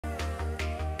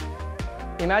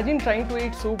Imagine trying to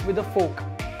eat soup with a fork.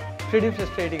 Pretty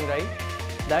frustrating, right?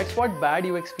 That's what bad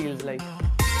UX feels like.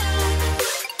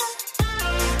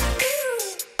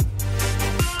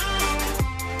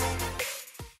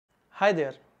 Hi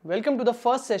there. Welcome to the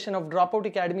first session of Dropout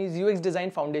Academy's UX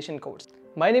Design Foundation course.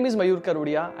 My name is Mayur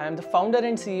Karudia. I am the founder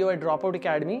and CEO at Dropout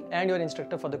Academy and your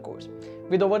instructor for the course.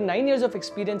 With over 9 years of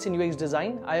experience in UX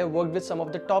design, I have worked with some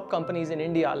of the top companies in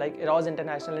India like Eros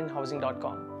International and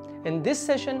Housing.com. In this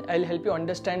session, I'll help you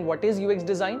understand what is UX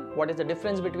design, what is the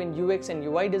difference between UX and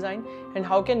UI design, and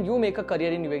how can you make a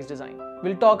career in UX design.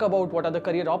 We'll talk about what are the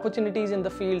career opportunities in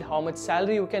the field, how much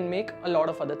salary you can make, a lot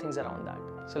of other things around that.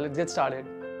 So let's get started.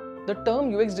 The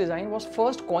term UX design was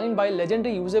first coined by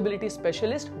legendary usability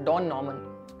specialist Don Norman.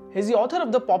 He's the author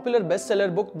of the popular bestseller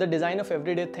book The Design of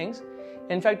Everyday Things.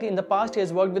 In fact, in the past, he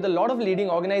has worked with a lot of leading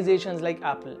organizations like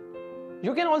Apple.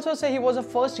 You can also say he was the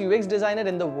first UX designer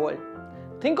in the world.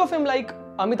 Think of him like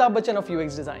Amitabh Bachchan of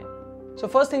UX design. So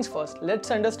first things first,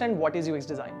 let's understand what is UX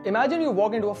design. Imagine you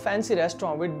walk into a fancy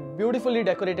restaurant with beautifully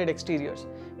decorated exteriors.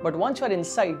 But once you are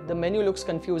inside, the menu looks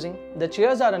confusing, the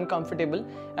chairs are uncomfortable,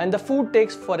 and the food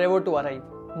takes forever to arrive.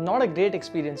 Not a great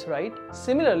experience, right?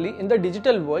 Similarly, in the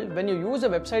digital world, when you use a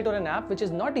website or an app which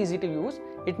is not easy to use,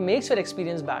 it makes your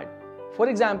experience bad. For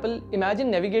example,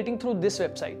 imagine navigating through this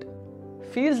website.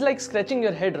 Feels like scratching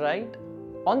your head, right?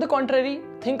 On the contrary,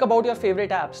 think about your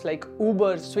favorite apps like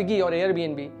Uber, Swiggy or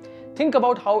Airbnb. Think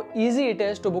about how easy it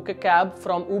is to book a cab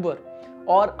from Uber,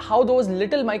 or how those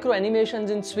little micro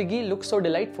animations in Swiggy look so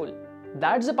delightful.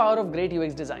 That's the power of great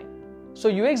UX design. So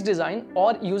UX design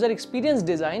or user experience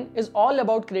design is all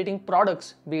about creating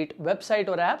products, be it website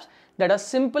or apps, that are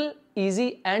simple,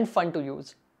 easy and fun to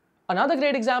use. Another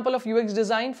great example of UX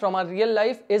design from our real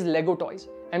life is Lego toys.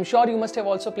 I'm sure you must have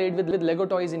also played with Lego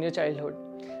toys in your childhood.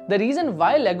 The reason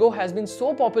why Lego has been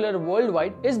so popular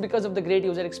worldwide is because of the great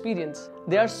user experience.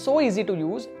 They are so easy to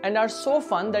use and are so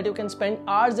fun that you can spend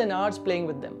hours and hours playing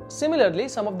with them. Similarly,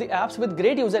 some of the apps with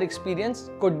great user experience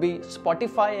could be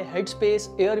Spotify, Headspace,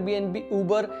 Airbnb,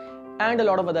 Uber, and a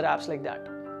lot of other apps like that.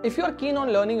 If you are keen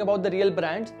on learning about the real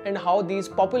brands and how these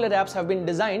popular apps have been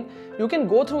designed, you can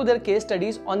go through their case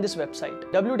studies on this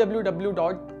website,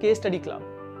 www.casestudyclub.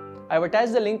 I have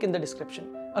attached the link in the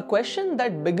description. A question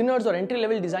that beginners or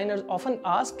entry-level designers often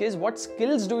ask is, what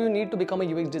skills do you need to become a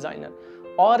UX designer?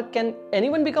 Or can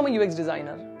anyone become a UX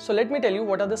designer? So let me tell you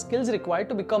what are the skills required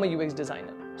to become a UX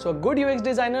designer. So a good UX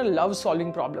designer loves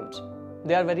solving problems.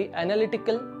 They are very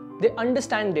analytical, they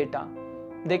understand data.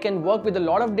 They can work with a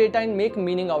lot of data and make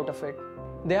meaning out of it.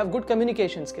 They have good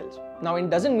communication skills. Now it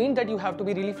doesn't mean that you have to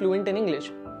be really fluent in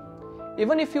English.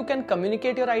 Even if you can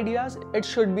communicate your ideas, it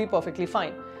should be perfectly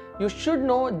fine. You should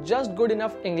know just good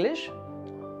enough English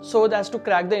so as to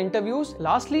crack the interviews.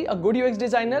 Lastly, a good UX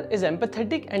designer is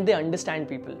empathetic and they understand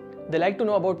people. They like to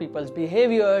know about people's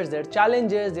behaviors, their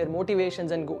challenges, their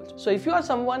motivations and goals. So if you are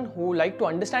someone who like to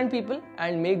understand people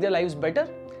and make their lives better,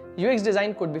 UX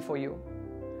design could be for you.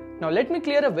 Now let me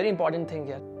clear a very important thing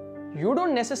here. You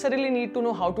don't necessarily need to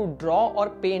know how to draw or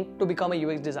paint to become a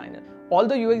UX designer.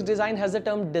 Although UX design has the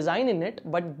term design in it,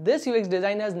 but this UX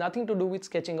design has nothing to do with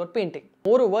sketching or painting.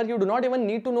 Moreover, you do not even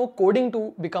need to know coding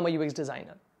to become a UX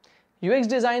designer. UX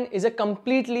design is a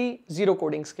completely zero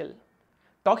coding skill.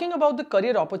 Talking about the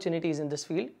career opportunities in this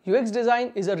field, UX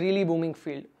design is a really booming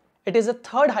field. It is the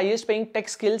third highest paying tech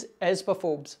skills as per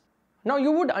Forbes. Now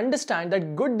you would understand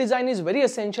that good design is very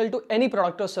essential to any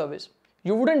product or service.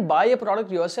 You wouldn't buy a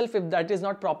product yourself if that is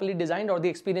not properly designed or the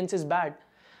experience is bad.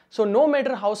 So no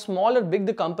matter how small or big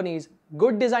the company is,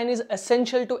 good design is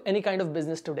essential to any kind of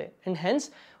business today. And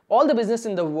hence, all the business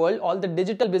in the world, all the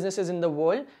digital businesses in the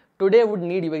world today would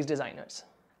need UX designers.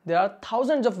 There are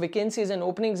thousands of vacancies and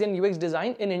openings in UX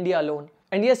design in India alone.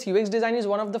 And yes, UX design is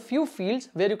one of the few fields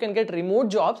where you can get remote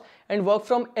jobs and work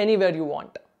from anywhere you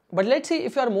want. But let's say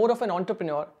if you are more of an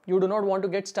entrepreneur, you do not want to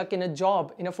get stuck in a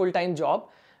job, in a full-time job,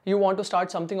 you want to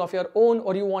start something of your own,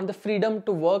 or you want the freedom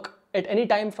to work at any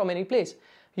time from any place.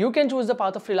 You can choose the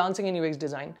path of freelancing in UX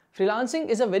design. Freelancing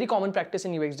is a very common practice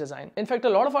in UX design. In fact, a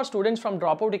lot of our students from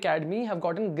Dropout Academy have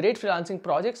gotten great freelancing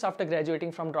projects after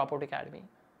graduating from Dropout Academy.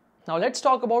 Now let's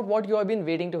talk about what you have been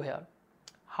waiting to hear.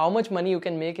 How much money you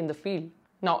can make in the field.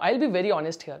 Now I'll be very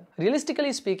honest here.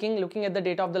 Realistically speaking, looking at the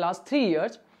data of the last 3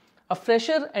 years, a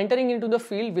fresher entering into the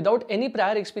field without any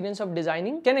prior experience of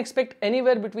designing can expect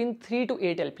anywhere between 3 to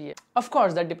 8 LPA. Of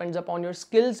course, that depends upon your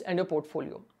skills and your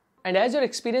portfolio. And as your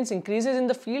experience increases in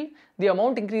the field, the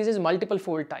amount increases multiple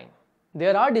fold time.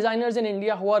 There are designers in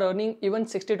India who are earning even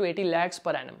 60 to 80 lakhs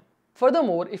per annum.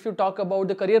 Furthermore, if you talk about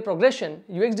the career progression,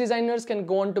 UX designers can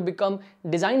go on to become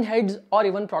design heads or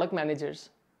even product managers.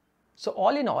 So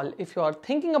all in all, if you are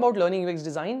thinking about learning UX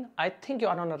design, I think you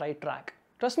are on the right track.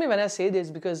 Trust me when I say this,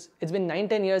 because it's been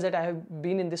 9-10 years that I have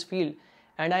been in this field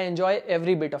and I enjoy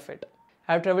every bit of it.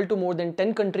 I have traveled to more than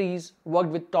 10 countries,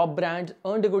 worked with top brands,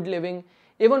 earned a good living,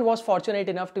 even was fortunate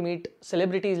enough to meet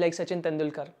celebrities like Sachin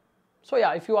Tendulkar. So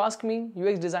yeah, if you ask me,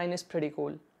 UX design is pretty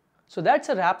cool. So that's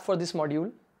a wrap for this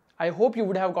module. I hope you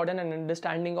would have gotten an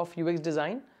understanding of UX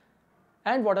design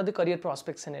and what are the career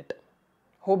prospects in it.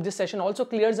 Hope this session also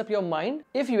clears up your mind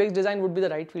if UX design would be the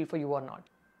right field for you or not.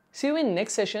 See you in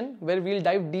next session where we'll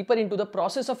dive deeper into the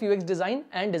process of UX design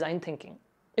and design thinking.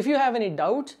 If you have any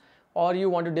doubts or you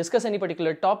want to discuss any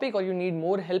particular topic or you need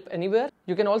more help anywhere,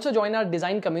 you can also join our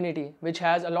design community, which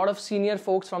has a lot of senior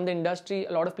folks from the industry,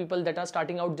 a lot of people that are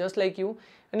starting out just like you,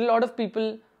 and a lot of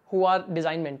people who are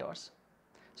design mentors.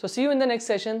 So see you in the next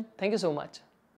session. Thank you so much.